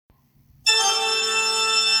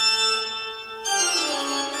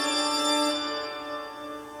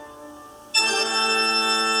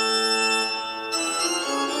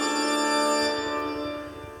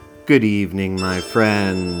Good evening, my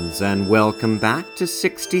friends, and welcome back to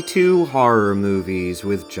 62 Horror Movies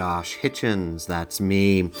with Josh Hitchens. That's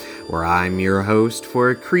me, where I'm your host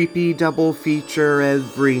for a creepy double feature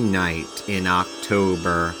every night in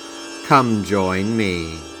October. Come join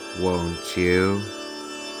me, won't you?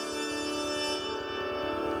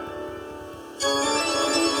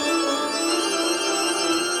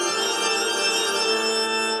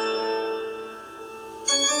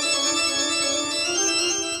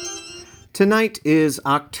 Tonight is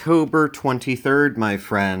October 23rd, my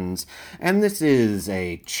friends, and this is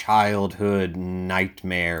a childhood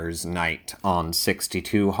nightmares night on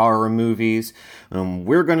 62 Horror Movies.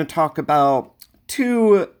 We're going to talk about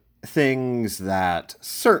two things that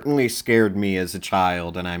certainly scared me as a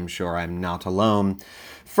child, and I'm sure I'm not alone.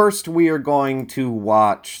 First, we are going to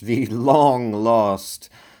watch the long-lost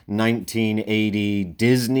 1980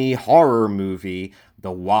 Disney horror movie,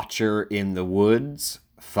 The Watcher in the Woods,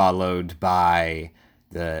 followed by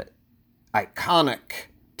the iconic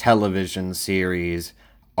television series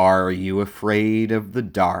Are You Afraid of the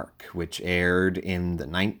Dark, which aired in the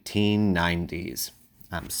 1990s.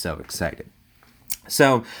 I'm so excited.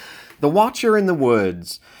 So, The Watcher in the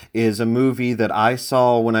Woods is a movie that I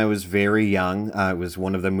saw when I was very young. It was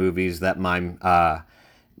one of the movies that my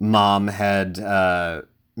mom had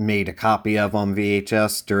made a copy of on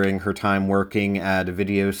VHS during her time working at a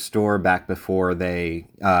video store back before they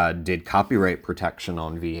did copyright protection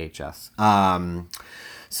on VHS.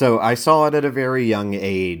 So I saw it at a very young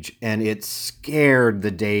age, and it scared the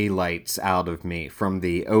daylights out of me from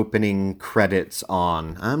the opening credits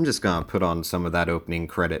on. I'm just going to put on some of that opening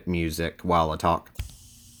credit music while I talk.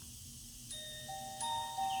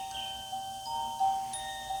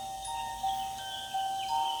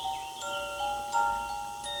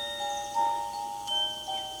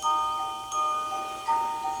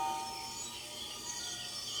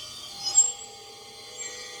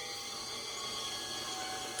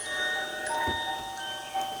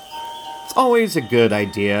 It's always a good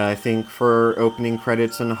idea, I think, for opening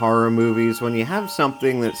credits in horror movies when you have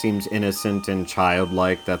something that seems innocent and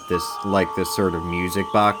childlike, like this sort of music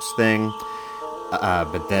box thing.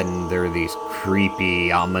 But then there are these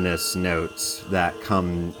creepy, ominous notes that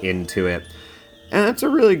come into it, and it's a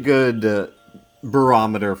really good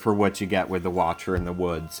barometer for what you get with The Watcher in the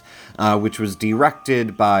Woods, which was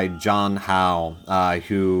directed by John Howe,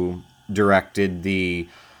 who directed the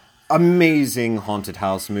amazing haunted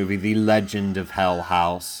house movie, The Legend of Hell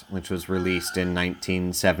House, which was released in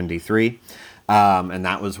 1973. And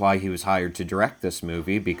that was why he was hired to direct this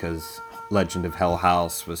movie, because Legend of Hell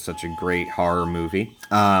House was such a great horror movie.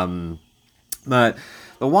 But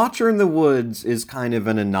The Watcher in the Woods is kind of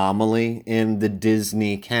an anomaly in the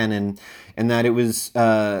Disney canon, in that it was...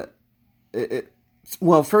 well,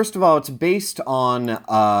 first of all, it's based on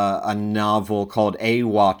a novel called A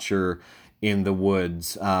Watcher in the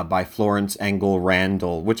Woods by Florence Engel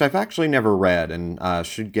Randall, which I've actually never read and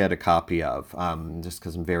should get a copy of, just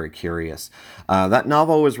because I'm very curious. That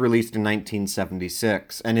novel was released in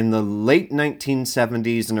 1976, and in the late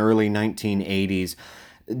 1970s and early 1980s,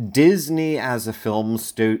 Disney as a film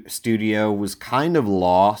studio was kind of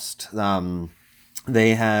lost.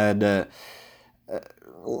 They had...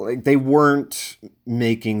 they weren't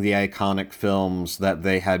making the iconic films that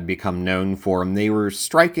they had become known for, and they were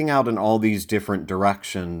striking out in all these different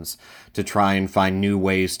directions to try and find new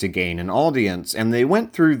ways to gain an audience. And they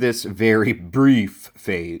went through this very brief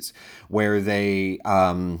phase where they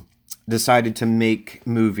decided to make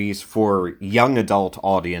movies for young adult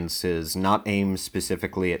audiences, not aimed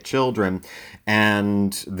specifically at children,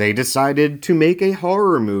 and they decided to make a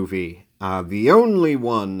horror movie. The only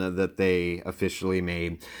one that they officially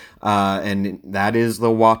made, and that is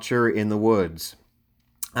The Watcher in the Woods.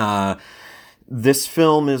 This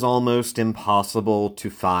film is almost impossible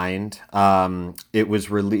to find.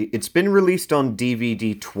 It's been released on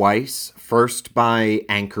DVD twice, first by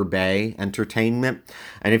Anchor Bay Entertainment,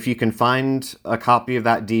 and if you can find a copy of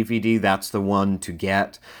that DVD, that's the one to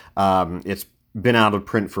get. It's been out of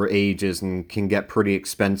print for ages and can get pretty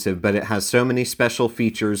expensive, but it has so many special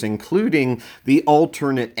features, including the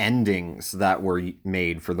alternate endings that were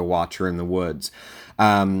made for The Watcher in the Woods.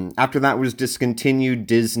 After that was discontinued,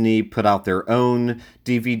 Disney put out their own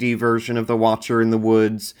DVD version of The Watcher in the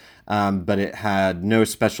Woods, but it had no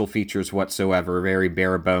special features whatsoever, very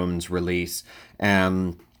bare bones release.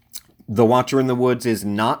 The Watcher in the Woods is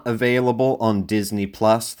not available on Disney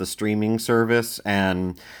Plus, the streaming service,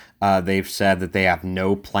 and they've said that they have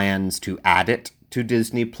no plans to add it to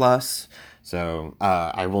Disney Plus. So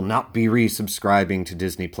I will not be resubscribing to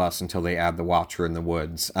Disney Plus until they add The Watcher in the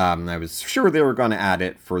Woods. I was sure they were going to add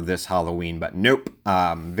it for this Halloween, but nope.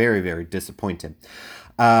 Very, very disappointed.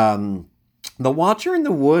 The Watcher in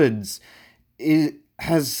the Woods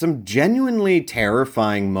has some genuinely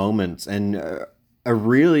terrifying moments and a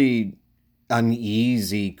really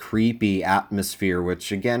uneasy, creepy atmosphere,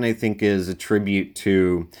 which again I think is a tribute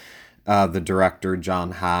to the director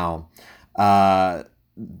John Howe.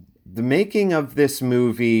 The making of this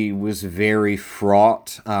movie was very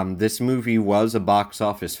fraught. This movie was a box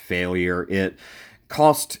office failure. It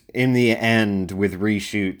cost, in the end, with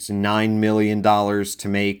reshoots, $9 million to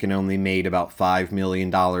make and only made about $5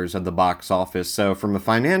 million at the box office. So from a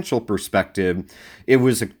financial perspective, it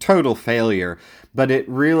was a total failure. But it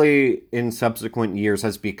really, in subsequent years,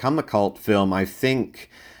 has become a cult film, I think,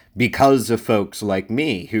 because of folks like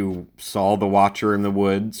me who saw The Watcher in the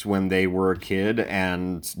Woods when they were a kid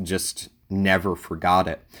and just never forgot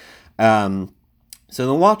it. So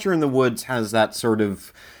The Watcher in the Woods has that sort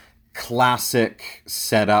of classic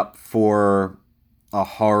setup for a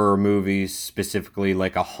horror movie, specifically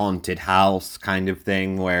like a haunted house kind of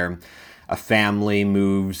thing, where a family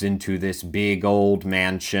moves into this big old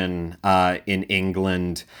mansion in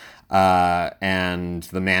England. And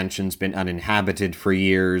the mansion's been uninhabited for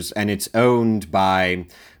years, and it's owned by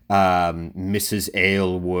Mrs.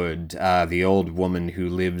 Aylwood, the old woman who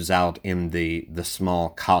lives out in the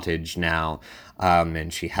small cottage now,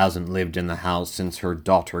 and she hasn't lived in the house since her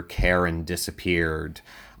daughter Karen disappeared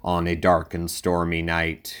on a dark and stormy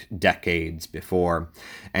night decades before.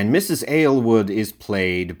 And Mrs. Aylwood is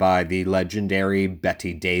played by the legendary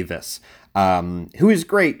Bette Davis, who is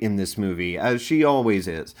great in this movie, as she always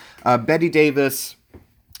is. Bette Davis,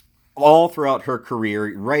 all throughout her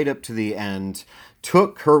career, right up to the end,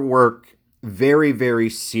 took her work very, very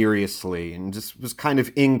seriously and just was kind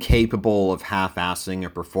of incapable of half-assing a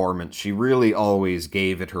performance. She really always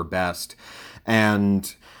gave it her best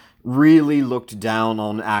and really looked down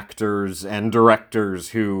on actors and directors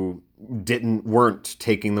who weren't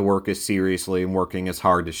taking the work as seriously and working as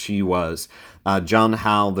hard as she was. John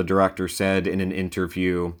Howe, the director, said in an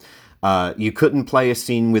interview, you couldn't play a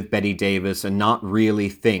scene with Bette Davis and not really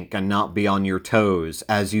think and not be on your toes,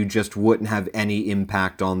 as you just wouldn't have any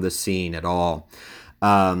impact on the scene at all.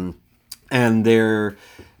 And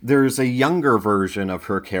there's a younger version of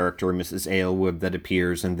her character, Mrs. Aylwood, that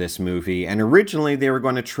appears in this movie. And originally they were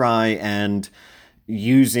going to try and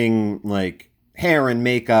using like hair and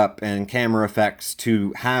makeup and camera effects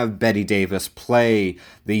to have Bette Davis play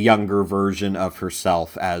the younger version of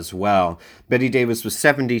herself as well. Bette Davis was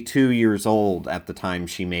 72 years old at the time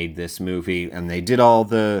she made this movie, and they did all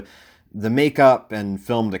the makeup and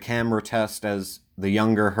filmed a camera test as the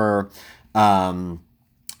younger her.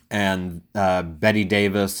 And Bette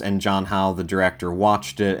Davis and John Howe, the director,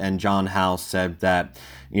 watched it, and John Howe said that,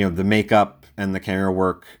 the makeup and the camera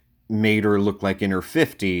work made her look like in her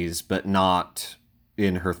 50s, but not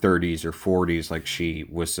in her 30s or 40s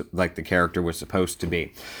like the character was supposed to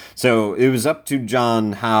be. So it was up to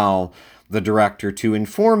John Howe, the director, to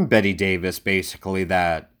inform Bette Davis basically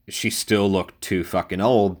that she still looked too fucking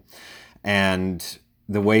old. And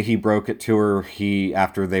the way he broke it to her,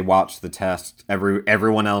 after they watched the test,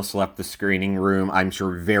 everyone else left the screening room, I'm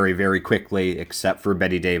sure very, very quickly, except for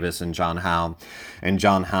Bette Davis and John Howe. And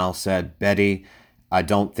John Howe said, "Bette, I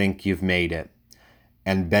don't think you've made it."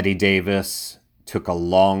 And Bette Davis took a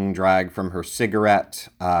long drag from her cigarette,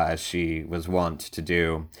 as she was wont to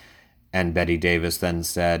do. And Bette Davis then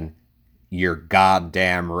said, "You're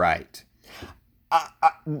goddamn right."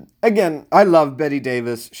 Again, I love Bette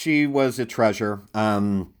Davis. She was a treasure.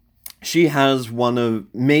 She has one of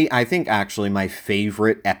I think actually my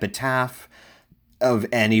favorite epitaph of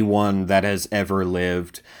anyone that has ever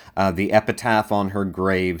lived. The epitaph on her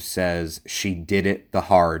grave says, "She did it the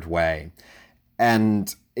hard way."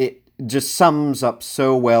 And it just sums up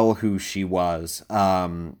so well who she was.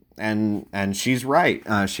 And she's right.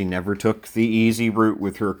 She never took the easy route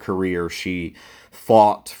with her career. She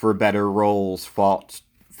fought for better roles, fought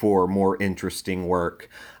for more interesting work,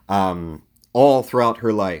 all throughout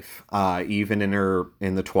her life, even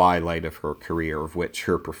in the twilight of her career, of which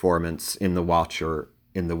her performance in The Watcher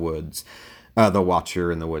in the Woods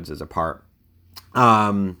is a part.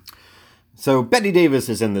 So Bette Davis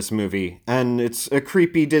is in this movie, and it's a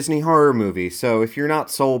creepy Disney horror movie. So if you're not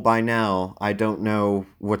sold by now, I don't know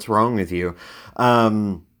what's wrong with you.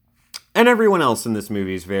 And everyone else in this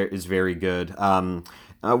movie is very good.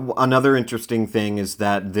 Another interesting thing is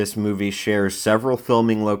that this movie shares several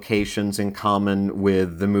filming locations in common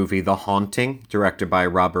with the movie The Haunting, directed by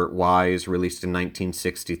Robert Wise, released in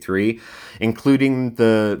 1963, including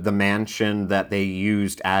the mansion that they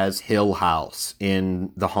used as Hill House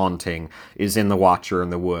in The Haunting is in The Watcher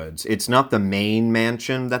in the Woods. It's not the main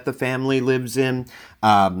mansion that the family lives in,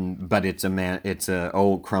 but it's a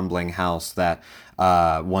old crumbling house that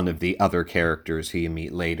one of the other characters who you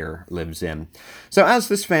meet later lives in. So as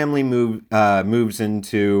this family moves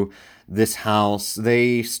into this house,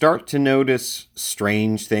 they start to notice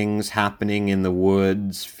strange things happening in the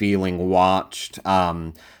woods, feeling watched,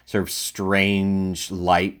 sort of strange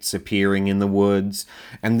lights appearing in the woods.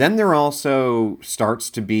 And then there also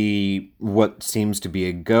starts to be what seems to be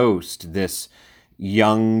a ghost, this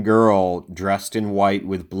young girl dressed in white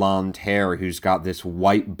with blonde hair who's got this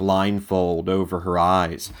white blindfold over her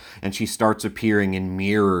eyes. And she starts appearing in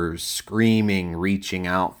mirrors, screaming, reaching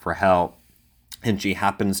out for help. And she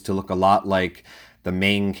happens to look a lot like the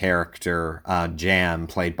main character, Jan,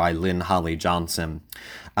 played by Lynn Holly Johnson,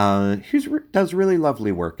 who does really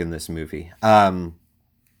lovely work in this movie. And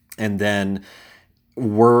then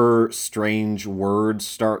strange words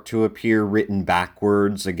start to appear written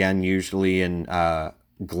backwards, again, usually in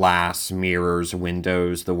glass, mirrors,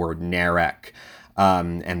 windows, the word Narek.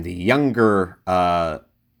 And the younger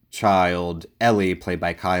child, Ellie, played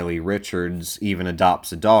by Kylie Richards, even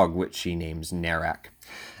adopts a dog, which she names Narek.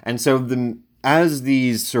 And so as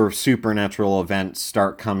these sort of supernatural events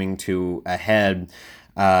start coming to a head,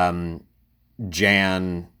 Jan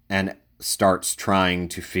starts trying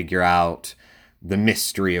to figure out the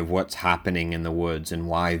mystery of what's happening in the woods and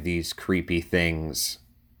why these creepy things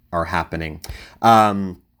are happening.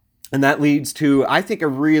 And that leads to, I think, a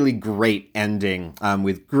really great ending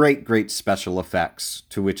with great special effects,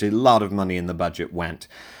 to which a lot of money in the budget went.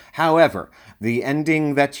 However, the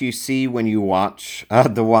ending that you see when you watch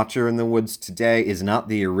The Watcher in the Woods today is not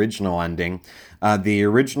the original ending. The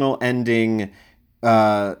original ending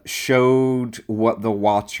showed what the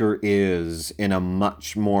Watcher is in a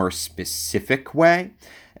much more specific way.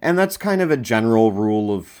 And that's kind of a general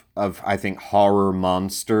rule of I think, horror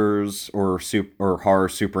monsters or horror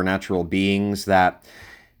supernatural beings, that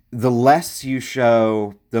the less you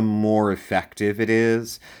show, the more effective it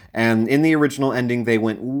is. And in the original ending, they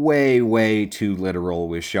went way too literal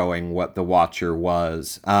with showing what the Watcher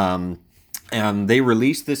was. And they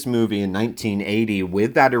released this movie in 1980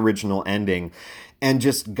 with that original ending, and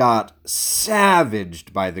just got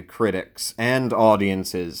savaged by the critics and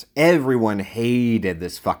audiences. Everyone hated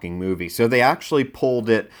this fucking movie. So they actually pulled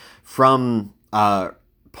it from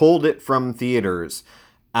theaters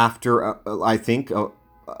after, I think, a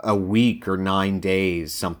week or 9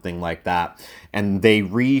 days, something like that. And they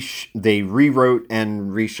rewrote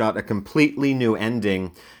and reshot a completely new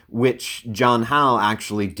ending, which John Howe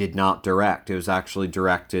actually did not direct. It was actually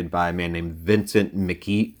directed by a man named Vincent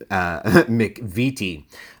Micavitti,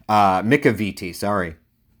 sorry.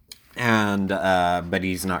 And, but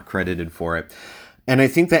he's not credited for it. And I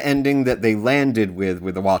think the ending that they landed with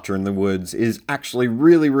The Watcher in the Woods is actually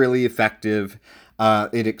really effective.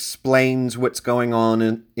 It explains what's going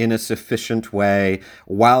on in a sufficient way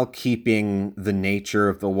while keeping the nature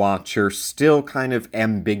of the Watcher still kind of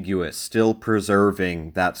ambiguous, still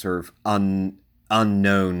preserving that sort of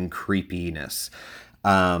unknown creepiness.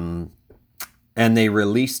 And they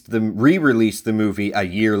re-released the movie a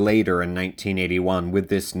year later in 1981 with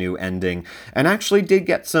this new ending, and actually did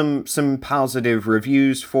get some positive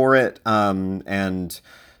reviews for it, and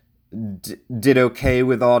did okay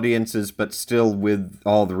with audiences, but still with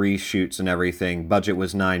all the reshoots and everything, budget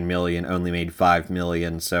was $9 million, only made $5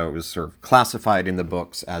 million, so it was sort of classified in the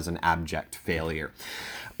books as an abject failure.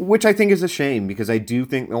 Which I think is a shame, because I do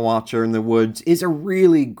think The Watcher in the Woods is a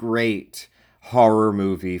really great horror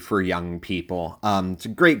movie for young people. It's a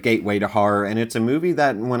great gateway to horror, and it's a movie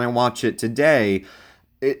that when I watch it today,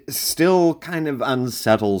 it still kind of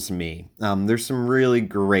unsettles me. There's some really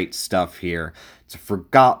great stuff here. It's a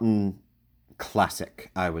forgotten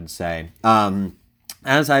classic, I would say.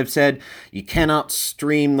 As I've said, you cannot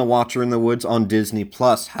stream The Watcher in the Woods on Disney+.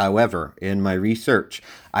 However, in my research,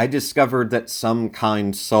 I discovered that Some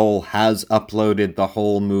Kind Soul has uploaded the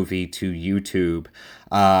whole movie to YouTube.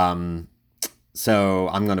 So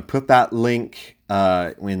I'm going to put that link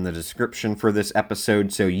in the description for this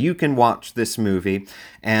episode so you can watch this movie.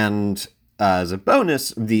 And as a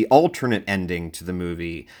bonus, the alternate ending to the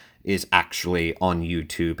movie is actually on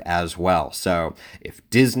YouTube as well. So if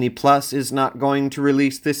Disney Plus is not going to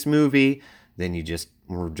release this movie, then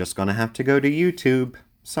we're just going to have to go to YouTube.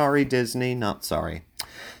 Sorry, Disney, not sorry.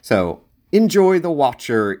 So enjoy The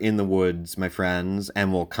Watcher in the Woods, my friends,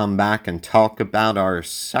 and we'll come back and talk about our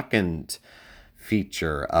second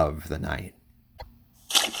feature of the night.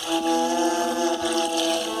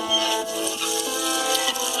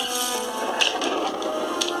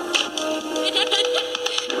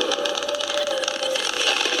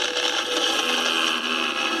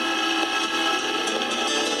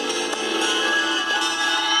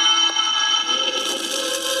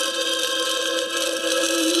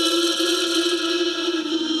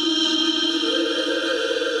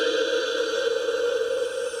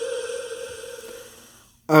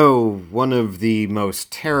 Oh, one of the most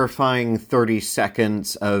terrifying 30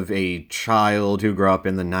 seconds of a child who grew up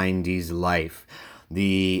in the 90s life.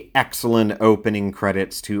 The excellent opening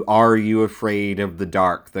credits to Are You Afraid of the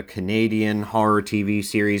Dark, the Canadian horror TV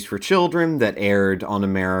series for children that aired in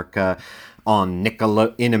America on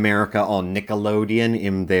Nickelodeon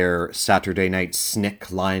in their Saturday night SNCC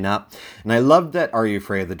lineup. And I loved that Are You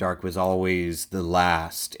Afraid of the Dark was always the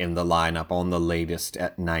last in the lineup on the latest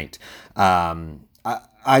at night.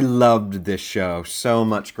 I loved this show so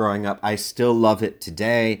much growing up. I still love it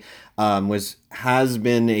today. Has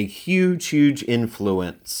been a huge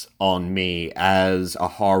influence on me as a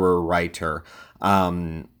horror writer,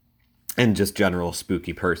 and just general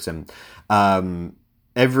spooky person.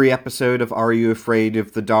 Every episode of Are You Afraid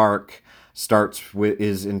of the Dark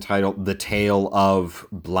is entitled The Tale of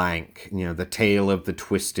Blank, the tale of the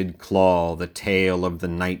twisted claw, the tale of the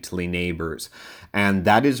nightly neighbors. And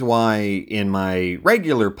that is why in my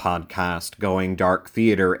regular podcast, Going Dark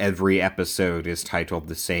Theater, every episode is titled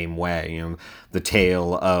the same way. The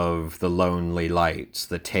tale of the lonely lights,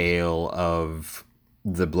 the tale of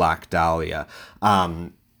the Black Dahlia,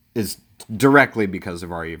 is directly because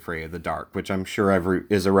of Are You Afraid of the Dark, which I'm sure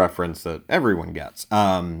is a reference that everyone gets,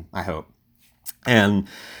 I hope. And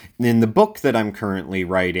in the book that I'm currently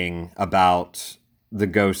writing about the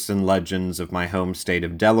ghosts and legends of my home state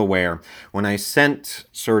of Delaware, when I sent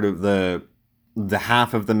sort of the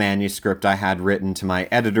half of the manuscript I had written to my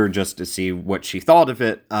editor just to see what she thought of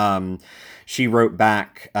it, she wrote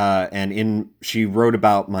back, she wrote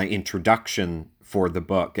about my introduction for the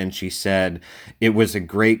book, and she said it was a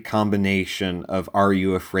great combination of Are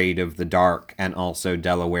You Afraid of the Dark and also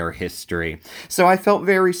Delaware history. So I felt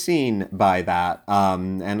very seen by that,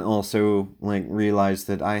 and also realized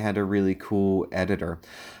that I had a really cool editor.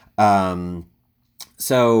 So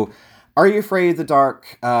Are You Afraid of the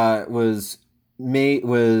Dark was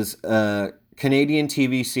a Canadian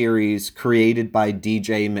TV series created by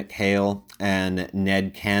DJ McHale and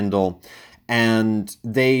Ned Candle. And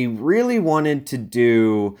they really wanted to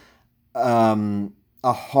do a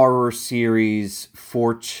horror series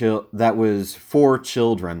that was for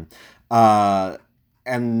children.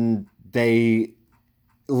 And they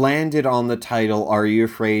landed on the title Are You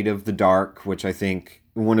Afraid of the Dark, which I think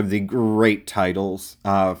one of the great titles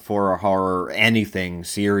for a horror anything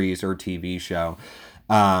series or TV show.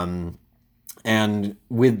 And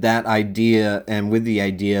with that idea, and with the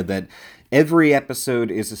idea that every episode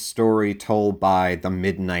is a story told by the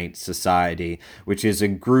Midnight Society, which is a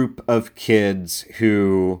group of kids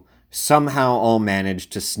who somehow all manage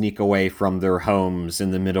to sneak away from their homes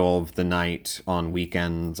in the middle of the night on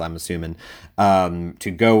weekends, I'm assuming,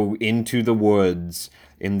 to go into the woods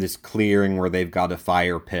in this clearing where they've got a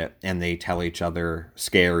fire pit, and they tell each other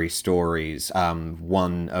scary stories.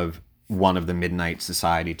 One of the Midnight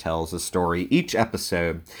Society tells a story each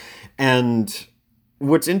episode. And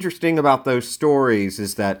what's interesting about those stories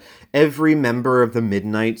is that every member of the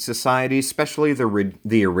Midnight Society, especially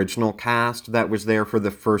the original cast that was there for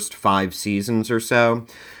the first 5 seasons or so,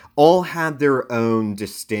 all had their own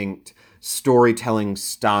distinct storytelling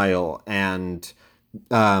style and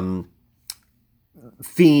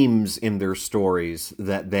themes in their stories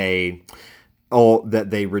that they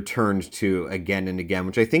returned to again and again,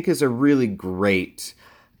 which I think is a really great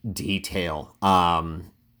detail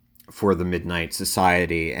for the Midnight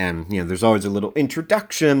Society. And, there's always a little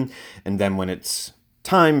introduction, and then when it's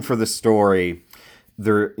time for the story,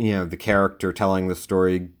 the character telling the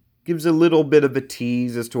story gives a little bit of a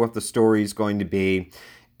tease as to what the story is going to be,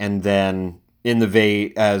 and then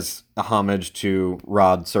as a homage to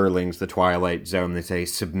Rod Serling's The Twilight Zone, they say,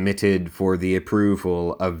 submitted for the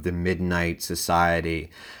approval of the Midnight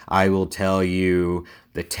Society. I will tell you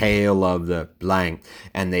the tale of the blank.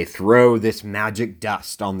 And they throw this magic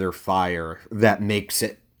dust on their fire that makes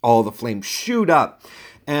all the flames shoot up.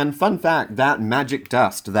 And fun fact, that magic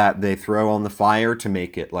dust that they throw on the fire to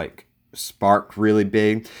make it spark really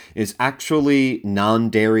big is actually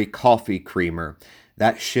non-dairy coffee creamer.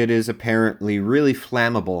 That shit is apparently really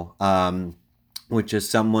flammable, which is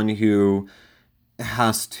someone who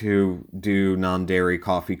has to do non-dairy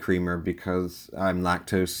coffee creamer because I'm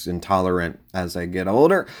lactose intolerant as I get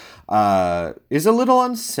older, is a little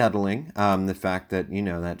unsettling. The fact that,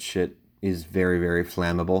 that shit is very, very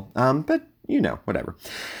flammable. But, whatever.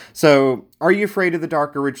 So, Are You Afraid of the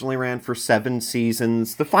Dark originally ran for 7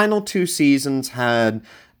 seasons. The final 2 seasons had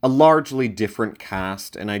a largely different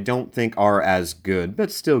cast, and I don't think are as good,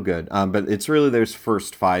 but still good. But it's really those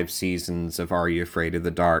first 5 seasons of Are You Afraid of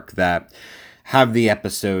the Dark that have the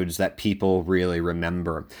episodes that people really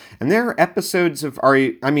remember. And there are episodes of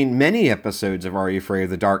many episodes of Are You Afraid of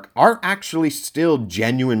the Dark are actually still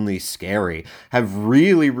genuinely scary, have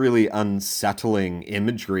really, really unsettling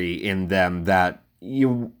imagery in them that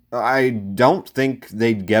I don't think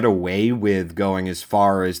they'd get away with going as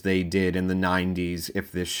far as they did in the 90s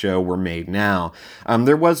if this show were made now.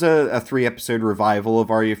 There was a 3-episode revival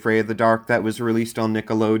of Are You Afraid of the Dark that was released on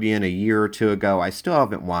Nickelodeon a year or 2 ago. I still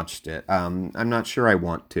haven't watched it. I'm not sure I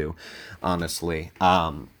want to, honestly.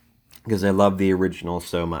 Because I love the original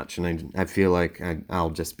so much, and I feel like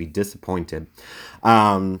I'll just be disappointed.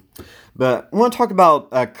 But I want to talk about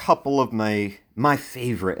a couple of my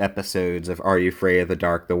favorite episodes of Are You Afraid of the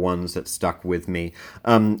Dark, the ones that stuck with me.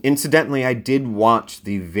 Incidentally, I did watch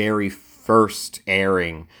the very first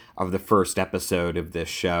airing of the first episode of this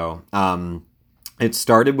show. It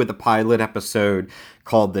started with a pilot episode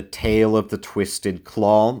called The Tale of the Twisted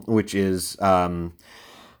Claw, which is... of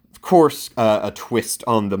course, a twist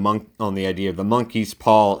on the idea of the monkey's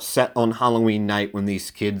paw, set on Halloween night when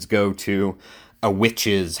these kids go to a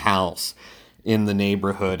witch's house in the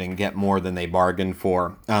neighborhood and get more than they bargained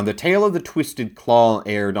for. The Tale of the Twisted Claw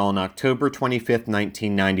aired on October 25th,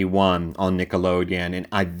 1991 on Nickelodeon, and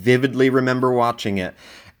I vividly remember watching it.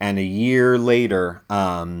 And a year later,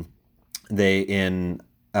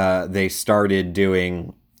 they started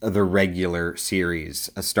doing the regular series,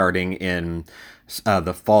 starting in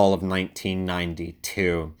the fall of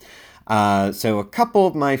 1992. So a couple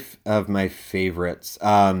of my favorites.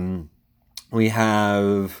 We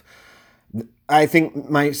have, I think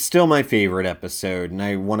my favorite episode,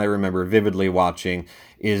 and one I remember vividly watching,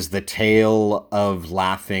 is The Tale of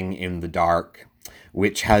Laughing in the Dark,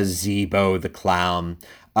 which has Zeebo the clown.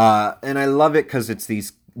 And I love it because it's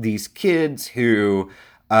these kids who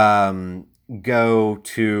go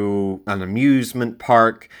to an amusement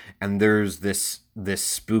park, and there's this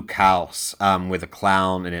spook house with a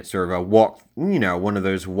clown, and it's sort of one of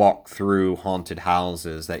those walk through haunted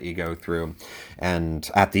houses that you go through,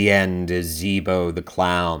 and at the end is Zeebo the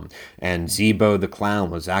clown, and Zeebo the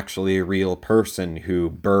clown was actually a real person who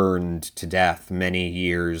burned to death many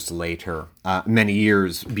years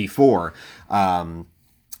before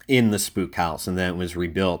in the spook house, and then it was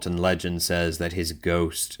rebuilt, and legend says that his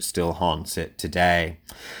ghost still haunts it today.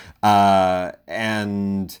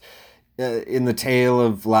 And in The Tale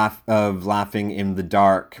of Laughing in the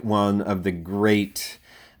Dark, one of the great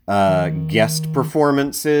guest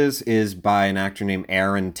performances is by an actor named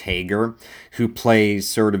Aaron Tager, who plays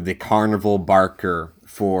sort of the carnival barker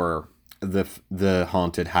for the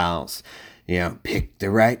haunted house. Pick the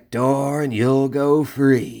right door and you'll go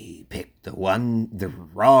free. Pick the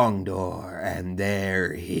wrong door and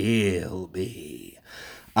there he'll be.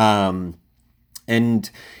 And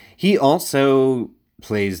he also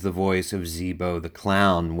plays the voice of Zeebo the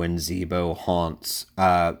clown when Zeebo haunts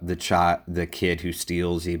the kid who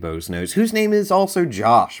steals Zeebo's nose, whose name is also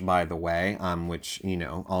Josh, by the way, which,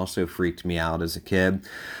 also freaked me out as a kid.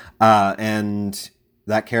 And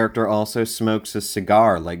that character also smokes a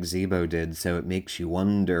cigar like Zeebo did, so it makes you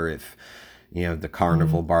wonder if, the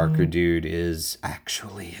carnival barker dude is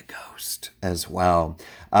actually a ghost as well.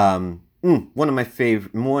 One of my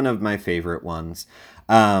favorite ones.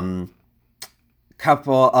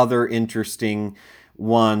 Couple other interesting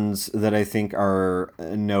ones that I think are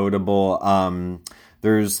notable.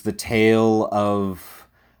 There's the tale of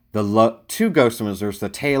two ghost ones. There's the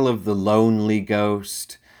Tale of the Lonely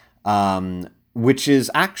Ghost, which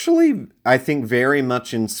is actually, I think, very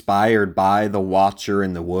much inspired by The Watcher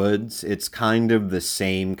in the Woods. It's kind of the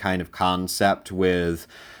same kind of concept with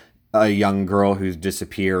a young girl who's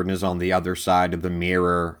disappeared and is on the other side of the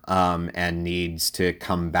mirror and needs to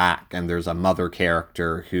come back. And there's a mother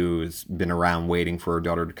character who's been around waiting for her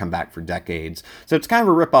daughter to come back for decades. So it's kind of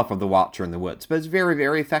a ripoff of The Watcher in the Woods, but it's very,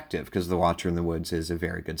 very effective because The Watcher in the Woods is a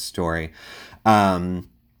very good story.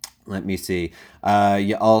 Let me see.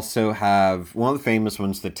 You also have one of the famous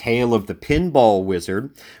ones, The Tale of the Pinball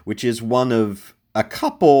Wizard, which is one of a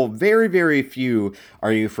couple, very, very few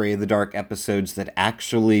Are You Afraid of the Dark episodes that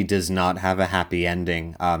actually does not have a happy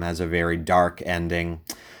ending, has a very dark ending.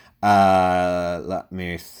 Let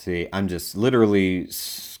me see. I'm just literally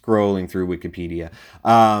scrolling through Wikipedia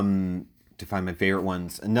to find my favorite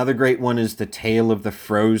ones. Another great one is The Tale of the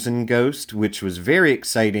Frozen Ghost, which was very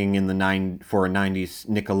exciting for a 90s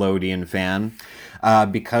Nickelodeon fan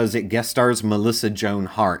because it guest stars Melissa Joan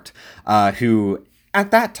Hart, who at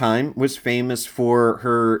that time was famous for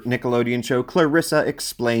her Nickelodeon show Clarissa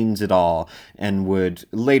Explains It All, and would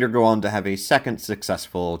later go on to have a second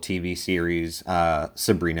successful TV series,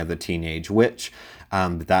 Sabrina the Teenage Witch,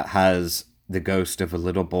 that has the ghost of a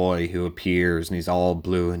little boy who appears, and he's all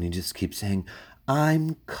blue, and he just keeps saying,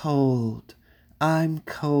 "I'm cold, I'm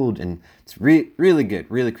cold," and it's really good,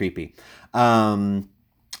 really creepy.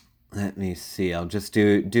 Let me see. I'll just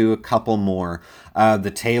do a couple more.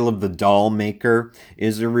 The Tale of the Doll Maker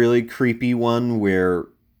is a really creepy one where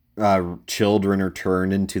children are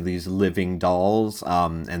turned into these living dolls,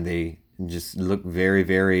 and they just look very,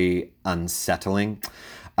 very unsettling.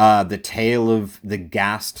 The Tale of the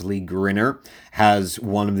Ghastly Grinner has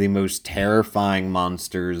one of the most terrifying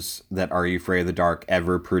monsters that Are You Afraid of the Dark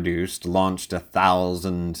ever produced, launched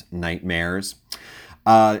 1,000 nightmares.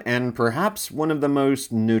 And perhaps one of the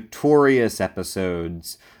most notorious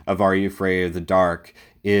episodes of Are You Afraid of the Dark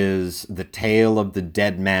is The Tale of the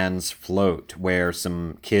Dead Man's Float, where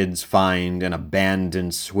some kids find an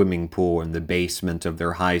abandoned swimming pool in the basement of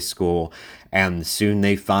their high school, and soon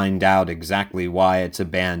they find out exactly why it's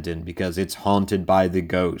abandoned, because it's haunted by the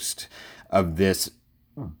ghost of this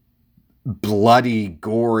bloody,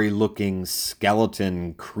 gory-looking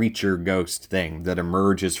skeleton creature ghost thing that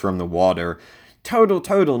emerges from the water.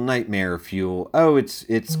 Total nightmare fuel. Oh, it's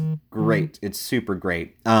great. It's super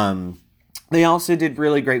great. They also did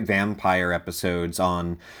really great vampire episodes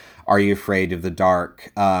on Are You Afraid of the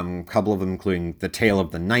Dark? A couple of them including The Tale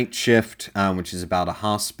of the Night Shift, which is about a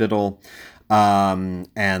hospital, and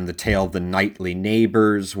The Tale of the Nightly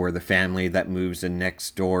Neighbors, where the family that moves in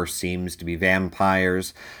next door seems to be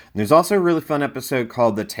vampires. And there's also a really fun episode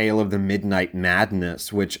called The Tale of the Midnight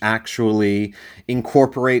Madness, which actually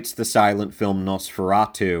incorporates the silent film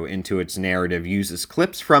Nosferatu into its narrative, uses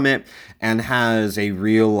clips from it, and has a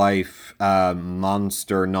real-life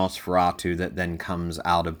monster Nosferatu that then comes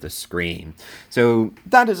out of the screen. So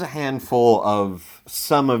that is a handful of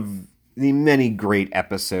some of the many great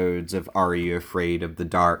episodes of Are You Afraid of the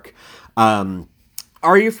Dark? Are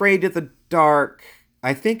You Afraid of the Dark,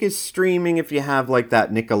 I think, is streaming if you have like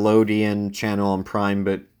that Nickelodeon channel on Prime,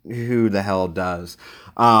 but who the hell does?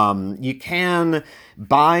 You can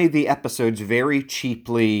buy the episodes very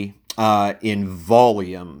cheaply in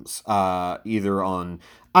volumes, either on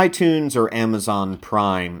iTunes or Amazon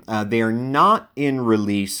Prime. They are not in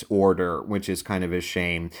release order, which is kind of a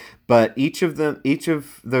shame. But each of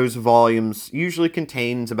those volumes usually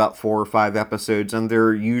contains about 4 or 5 episodes, and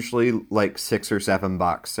they're usually like $6 or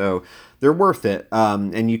 $7. So they're worth it.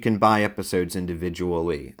 And you can buy episodes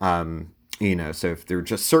individually. So if there are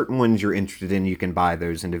just certain ones you're interested in, you can buy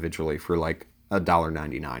those individually for like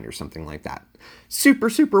 $1.99 or something like that.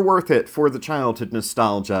 Super worth it for the childhood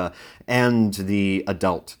nostalgia and the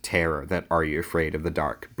adult terror that Are You Afraid of the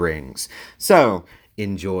Dark brings. So,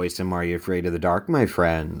 enjoy some Are You Afraid of the Dark, my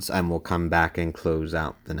friends, and we'll come back and close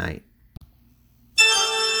out the night.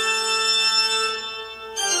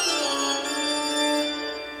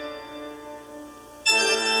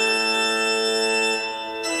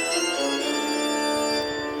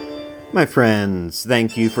 My friends,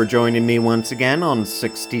 thank you for joining me once again on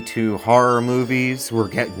 62 Horror Movies. We're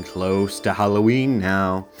getting close to Halloween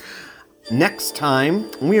now. Next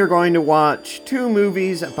time, we are going to watch 2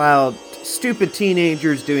 movies about stupid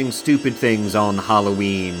teenagers doing stupid things on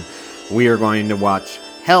Halloween. We are going to watch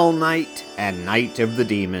Hell Night and Night of the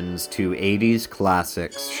Demons, 2 80s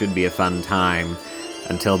classics. Should be a fun time.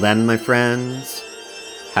 Until then, my friends,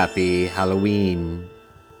 happy Halloween.